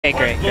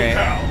Okay, great.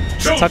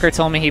 Tucker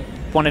told me he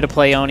wanted to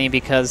play Oni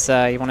because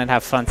he wanted to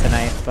have fun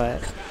tonight,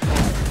 but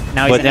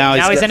now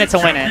he's in it to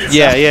win it. So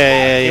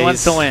yeah. He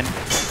wants to win.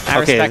 I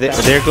respect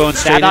that. They're going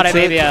straight into it. I thought it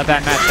may be a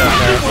bad matchup,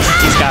 but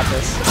he's got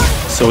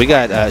this. So we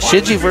got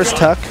Shinji versus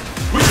Tuck.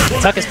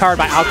 Tuck is powered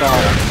by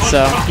alcohol,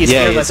 so he's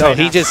fearless right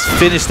now. He just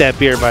finished that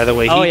beer, by the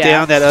way. He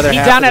downed that other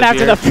half. He downed it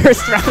after the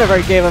first round of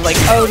our game. I'm like,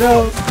 oh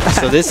no.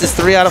 So this is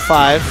 3 out of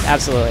 5.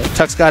 Absolutely.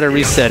 Tuck's got to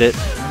reset it.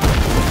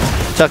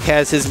 Tuck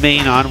has his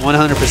main on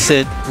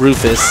 100%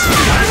 Rufus.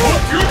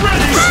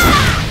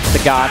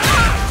 The god.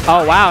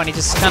 Oh wow, and he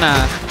just kind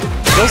of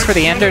goes for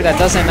the ender that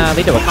doesn't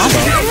lead to a combo.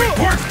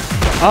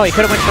 Oh, he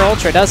could have went for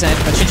ultra, doesn't.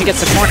 But Shinji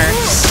gets the corner.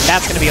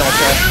 That's going to be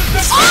ultra.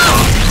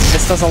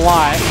 This does a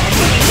lot.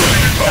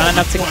 Not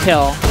enough to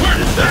kill.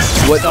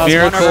 What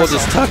miracle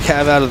does Tuck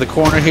have out of the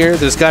corner here?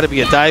 There's got to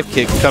be a dive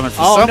kick coming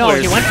from somewhere. Oh no,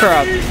 he went for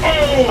a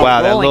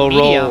that low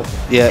roll.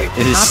 Yeah,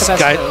 it is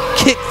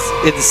kicked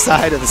in the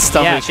side of the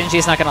stomach. Yeah,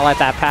 Shinji's not going to let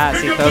that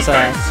pass. He throws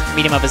a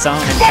medium of his own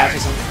and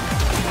catches him.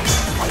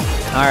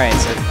 Alright,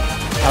 so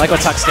I like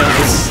what Tuck's doing.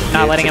 He's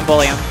not letting him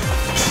bully him.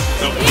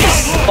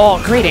 Oh,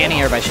 great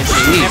anti-air by Shinji.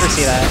 You never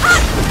see that.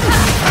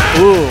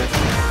 Ooh,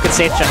 good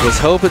safe jump. Was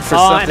hoping for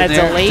something and a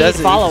delayed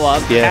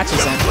follow-up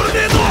catches him.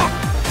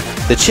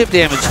 The chip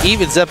damage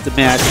evens up the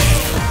match.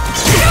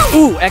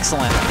 Ooh,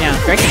 excellent. Yeah,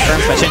 great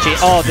confirms by Shinji.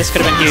 Oh, this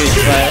could have been huge,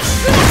 but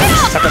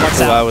Tucker looks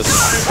out. I was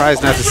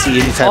surprised not to see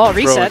any type of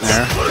throw in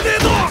there.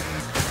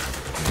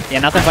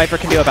 Yeah, nothing Viper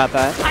can do about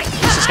that.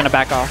 He's just going to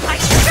back off.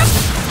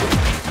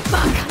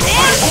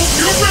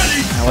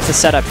 Now, what's the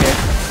setup here?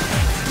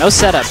 No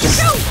setup.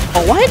 Just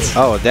what?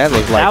 Oh, that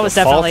looked like that was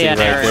definitely an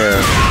error. There.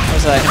 That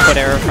was an input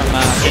error from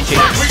Shinji.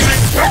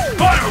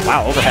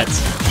 Wow, overheads.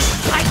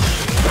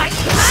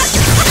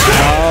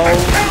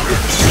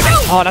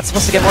 Oh, that's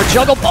supposed to get more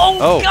juggle.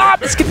 Oh God,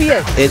 this could be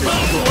it.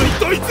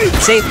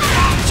 Safe.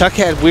 Tuck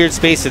had weird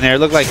space in there. It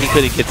looked like he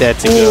couldn't get that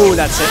to go. Ooh,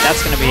 that's it.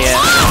 That's going to be it.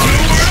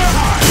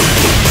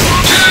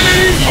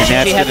 And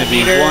that's going to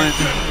be one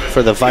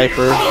for the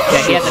Viper.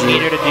 Yeah, he had the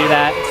meter to do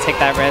that, to take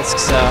that risk,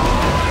 so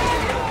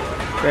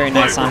very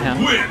nice on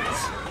him.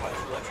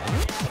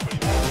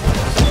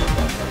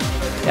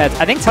 Yeah,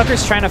 I think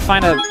Tucker's trying to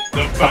find a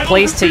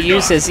place to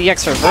use his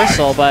EX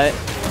reversal, but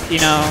you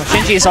know,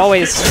 Shinji's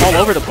always all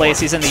over the place.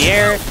 He's in the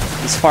air,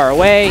 he's far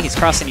away, he's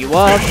crossing you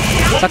up.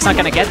 Tuck's not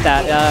going to get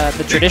that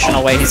the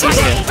traditional way he's used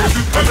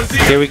to.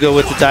 Here we go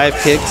with the dive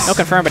kicks. No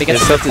confirm, but he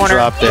gets to the corner.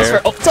 Drop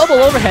there. For, double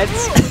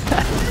overheads.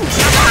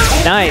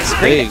 Nice.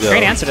 Great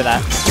answer to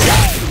that.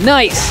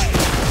 Nice.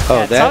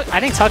 Oh, yeah, I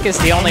think Tuck is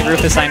the only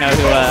Rufus I know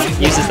who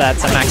uses that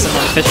to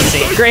maximum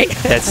efficiency. Great.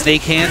 That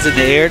snake hands in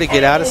the air to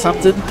get out of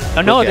something?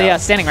 Oh, no, the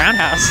standing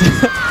roundhouse.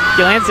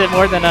 He lands it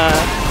more than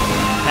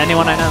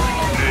anyone I know.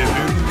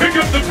 Pick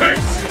up the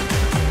pace.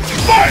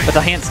 But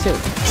the hands, too.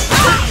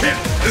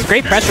 It's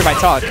great pressure by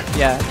Tuck.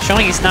 Yeah,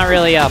 showing he's not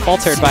really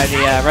faltered by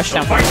the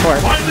rushdown point four.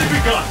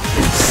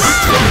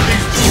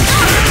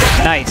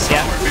 Nice,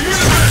 yeah.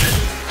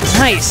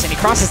 Nice, and he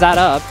crosses that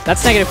up.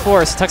 That's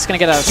 -4, so Tuck's going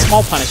to get a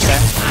small punish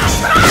there.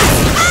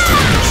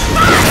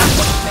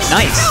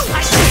 Nice.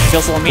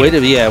 Feels a little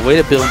meter. Way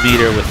to build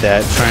meter with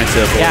that, trying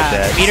to avoid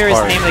that. Yeah, meter is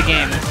the name of the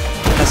game in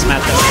this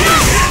matchup.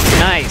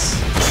 Nice.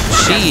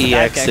 She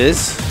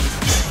EXs.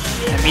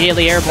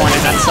 Immediately airborne,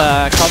 and that's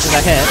causes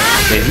a hit.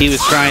 And he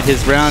was trying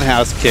his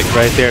roundhouse kick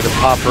right there to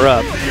pop her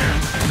up.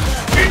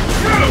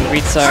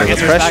 Reads, so the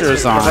pressure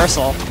is on.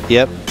 Reversal.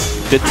 Yep.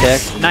 Good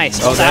tech. Nice.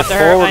 Oh, that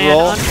forward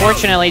roll.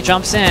 Unfortunately,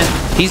 jumps in.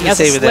 He has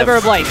a sliver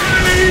of life.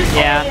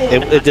 Yeah.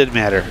 It didn't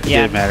matter. It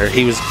didn't matter.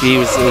 It was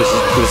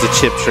a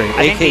chip train.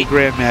 AK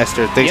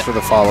Grandmaster. Thanks for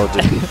the follow,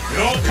 dude.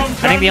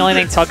 I think the only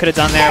thing Tuck could have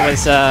done there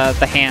was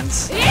the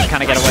hands to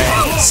kind of get away.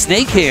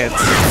 Snake hands.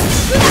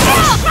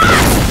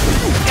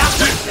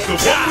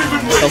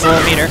 Those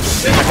little meter.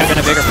 That could have been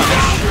a bigger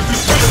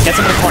punish. Gets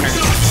him in the corner.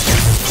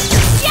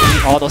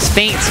 Oh, those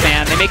feints,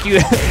 man. They make you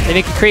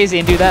crazy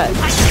and do that.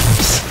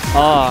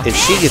 Oh. If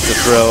she gets a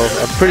throw,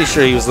 I'm pretty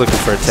sure he was looking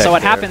for a tech. So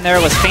what happened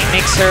there was feint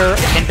makes her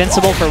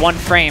invincible for 1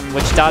 frame,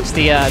 which dodged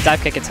the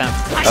dive kick attempt.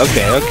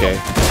 Okay.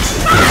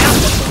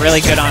 Really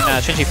good on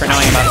Shinji for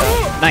knowing about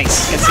that.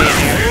 Nice. Gets the in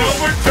here.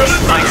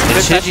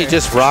 Nice. Shinji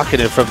just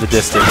rocking it from the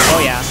distance. Oh,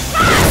 yeah.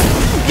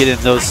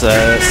 Getting those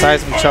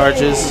seismic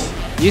charges.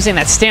 Using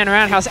that stand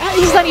roundhouse.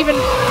 He's not even...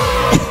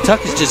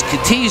 Tuck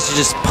continues to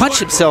just punch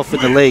himself in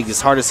the leg as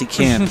hard as he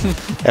can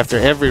after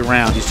every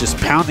round. He's just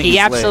pounding his leg. He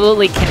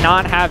absolutely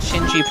cannot have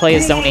Shinji play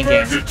his zoning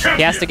game.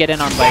 He has to get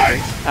in on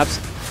Viper.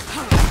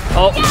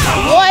 Oh,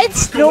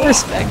 what? No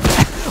respect.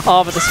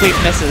 Oh, but the sweep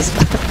misses.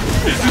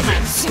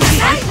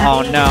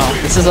 Oh, no.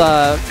 This is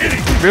a...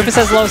 Rufus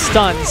has low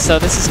stuns, so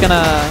this is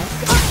gonna...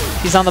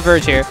 He's on the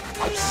verge here.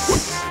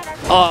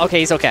 Oh, okay,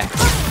 he's okay.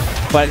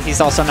 But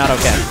he's also not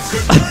okay.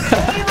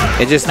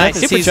 It just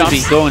nothing seems to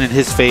be going in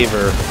his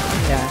favor.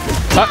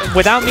 Yeah.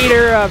 Without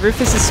meter,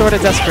 Rufus is sort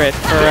of desperate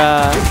for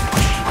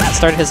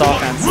started his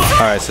offense. All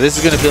right, so this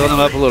is going to build him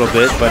up a little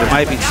bit, but it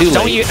might be too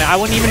late. I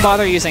wouldn't even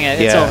bother using it.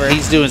 It's Yeah, over.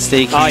 he's doing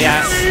staking. Oh,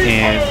 yeah.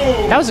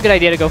 And That was a good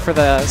idea to go for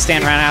the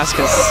stand roundhouse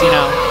because, you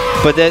know.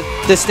 but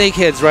the snake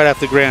head's right off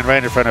the ground,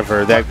 right in front of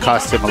her. That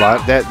cost him a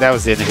lot. That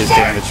was the end of his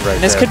damage right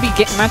And this there. could be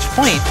match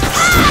point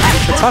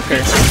for Tucker.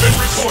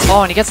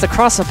 Oh, and he gets the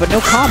cross up, but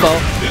no combo.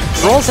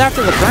 Rolls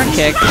after the burn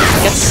kick.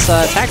 Gets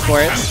attacked for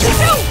it.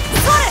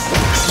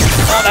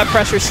 Oh, that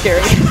pressure's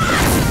scary.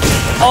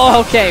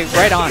 Oh, okay.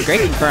 Right on.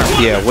 Great confirm.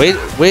 Yeah,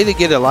 way to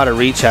get a lot of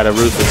reach out of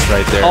Rufus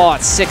right there. Oh,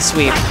 it's 6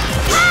 sweep.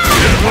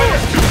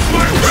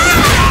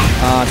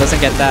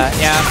 Doesn't get that.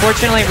 Yeah,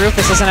 unfortunately,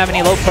 Rufus doesn't have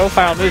any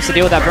low-profile moves to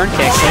deal with that burn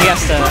kick, so he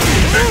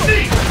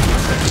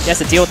has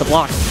to deal with the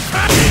block.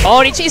 Oh,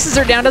 and he chases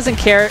her down, doesn't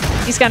care.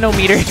 He's got no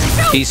meter.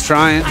 He's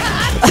trying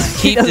to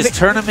keep this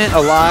tournament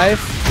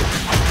alive.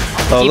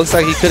 Oh, looks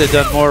like he could have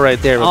done more right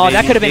there. Oh,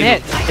 that could have been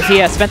it if he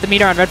had spent the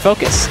meter on red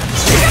focus.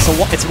 So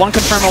it's one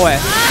confirm away.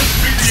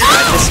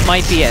 This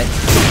might be it.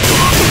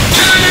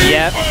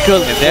 Yep,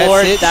 good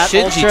lord, that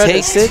Shinji ultra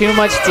takes does it. too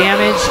much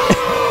damage.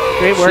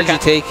 Great work. Shinji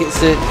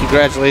takes it.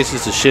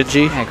 Congratulations to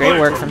Shinji. Yeah, great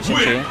work from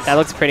Shinji. That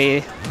looks pretty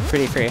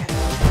free.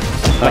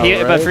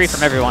 But free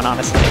from everyone,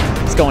 honestly.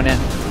 It's going in.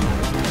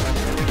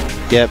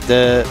 Yep,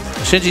 the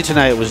Shinji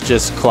tonight was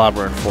just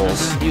clobbering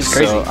fools. He was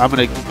crazy. So I'm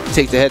going to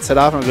take the headset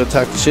off. I'm going to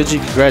talk to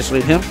Shinji,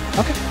 congratulate him.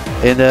 Okay.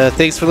 And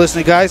thanks for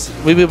listening, guys.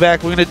 We'll be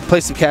back. We're going to play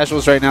some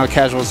casuals right now.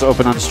 Casuals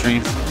open on the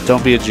stream.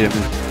 Don't be a Jimmy.